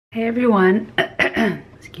Hey everyone,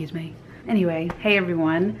 excuse me. Anyway, hey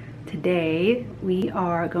everyone. Today we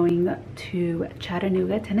are going to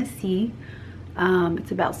Chattanooga, Tennessee.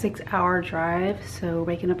 It's about 6-hour drive, so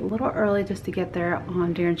waking up a little early just to get there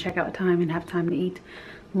on during checkout time and have time to eat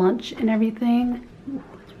lunch and everything. Ooh,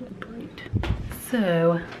 it's really bright.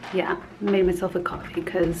 So yeah, I made myself a coffee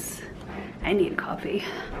because I need coffee.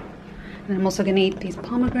 And I'm also gonna eat these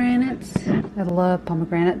pomegranates. I love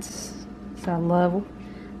pomegranates, so I love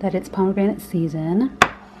that it's pomegranate season.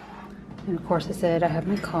 And of course I said I have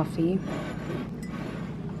my coffee.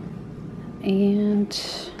 And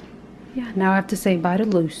yeah, now I have to say bye to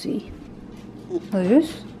Lucy.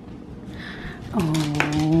 Luce?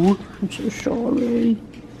 Oh, I'm so sorry.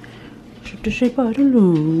 I have to say bye to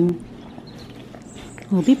Lou.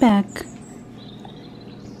 We'll be back.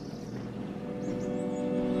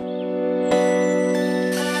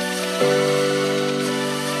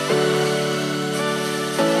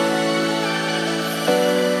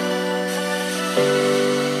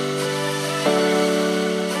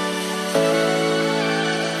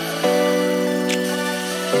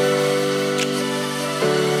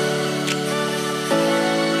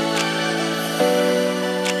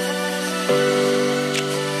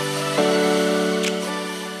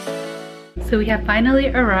 So we have finally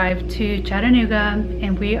arrived to Chattanooga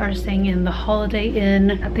and we are staying in the Holiday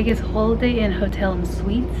Inn. I think it's Holiday Inn Hotel and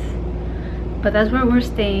Suites. But that's where we're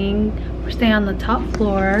staying. We're staying on the top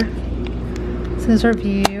floor. This is our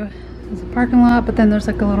view. There's a parking lot, but then there's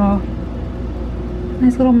like a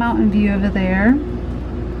nice little mountain view over there.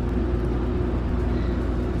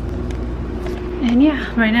 And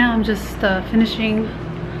yeah, right now I'm just finishing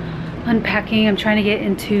unpacking. I'm trying to get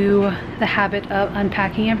into the habit of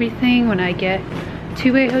unpacking everything when I get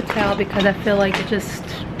to a hotel because I feel like it just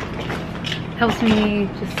helps me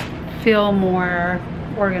just feel more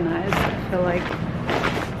organized. I feel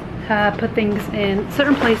like put things in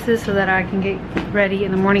certain places so that I can get ready in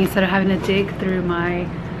the morning instead of having to dig through my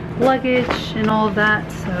luggage and all of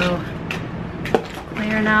that. So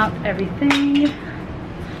clearing out everything.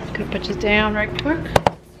 Gonna put this down right quick.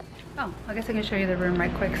 Oh, I guess I can show you the room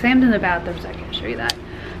right quick. Sam's in the bathroom, so I can't show you that.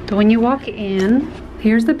 But when you walk in,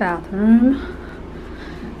 here's the bathroom.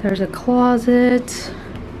 There's a closet.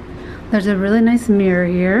 There's a really nice mirror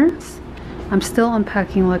here. I'm still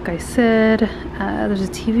unpacking, like I said. There's a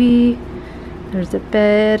TV. There's a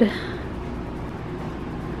bed.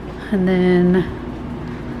 And then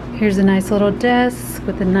here's a nice little desk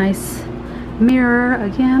with a nice mirror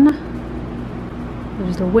again.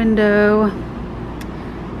 There's the window.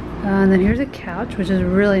 And then here's a couch, which is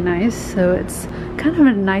really nice. So it's kind of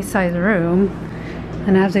a nice size room.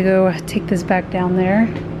 And I have to go take this back down there.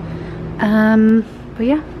 But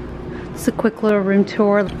yeah, it's a quick little room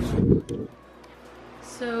tour.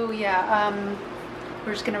 So yeah,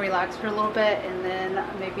 we're just gonna relax for a little bit and then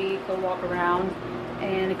maybe go walk around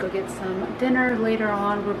and go get some dinner later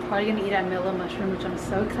on. We're probably gonna eat at Mellow Mushroom, which I'm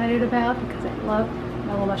so excited about because I love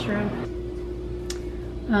Mellow Mushroom.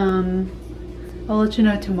 I'll let you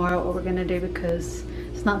know tomorrow what we're gonna do because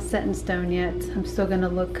it's not set in stone yet. I'm still gonna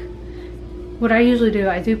look. What I usually do,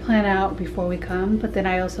 I do plan out before we come, but then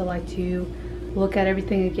I also like to look at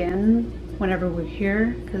everything again whenever we're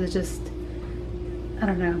here because it's just, I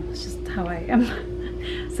don't know, it's just how I am.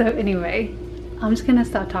 So anyway, I'm just gonna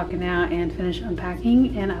stop talking now and finish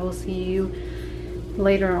unpacking and I will see you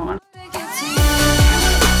later on.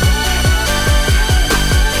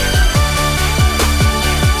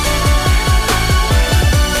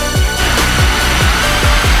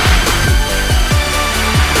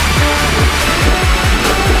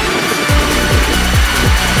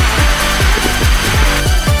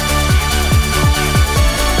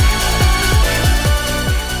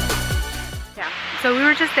 So we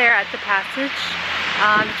were just there at the Passage.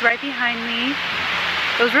 It's right behind me.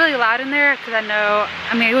 It was really loud in there because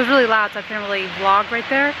it was really loud so I couldn't really vlog right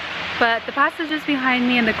there. But the Passage is behind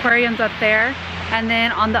me and the aquarium's up there. And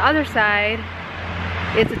then on the other side,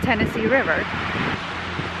 it's the Tennessee River.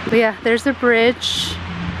 But yeah, there's the bridge.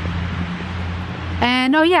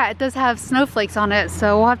 And oh yeah, it does have snowflakes on it.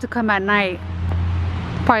 So we'll have to come at night,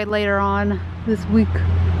 probably later on this week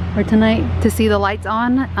or tonight to see the lights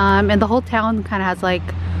on. And the whole town kind of has like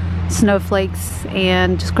snowflakes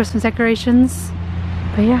and just Christmas decorations.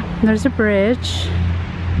 But yeah, there's a bridge.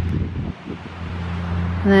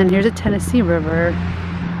 And then here's the Tennessee River.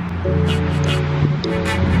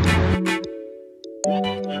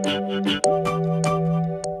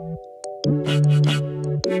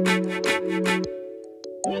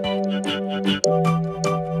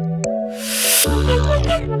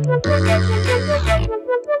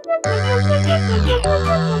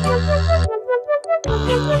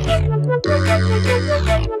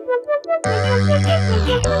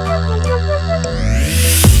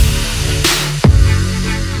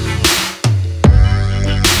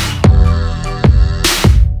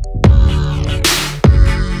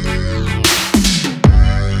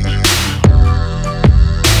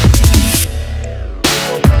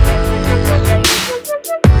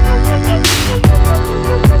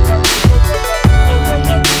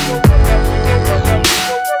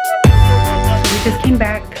 Just came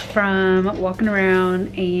back from walking around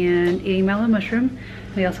and eating melon mushroom.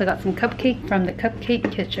 We also got some cupcake from the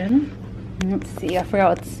Cupcake Kitchen. Let's see, I forgot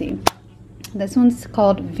what to see. This one's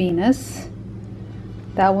called Venus.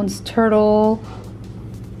 That one's turtle,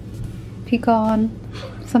 pecan,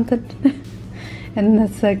 something. And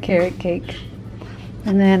that's a carrot cake.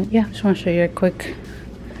 And then, yeah, just want to show you a quick.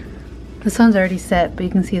 This one's already set, but you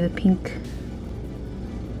can see the pink.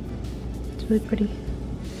 It's really pretty.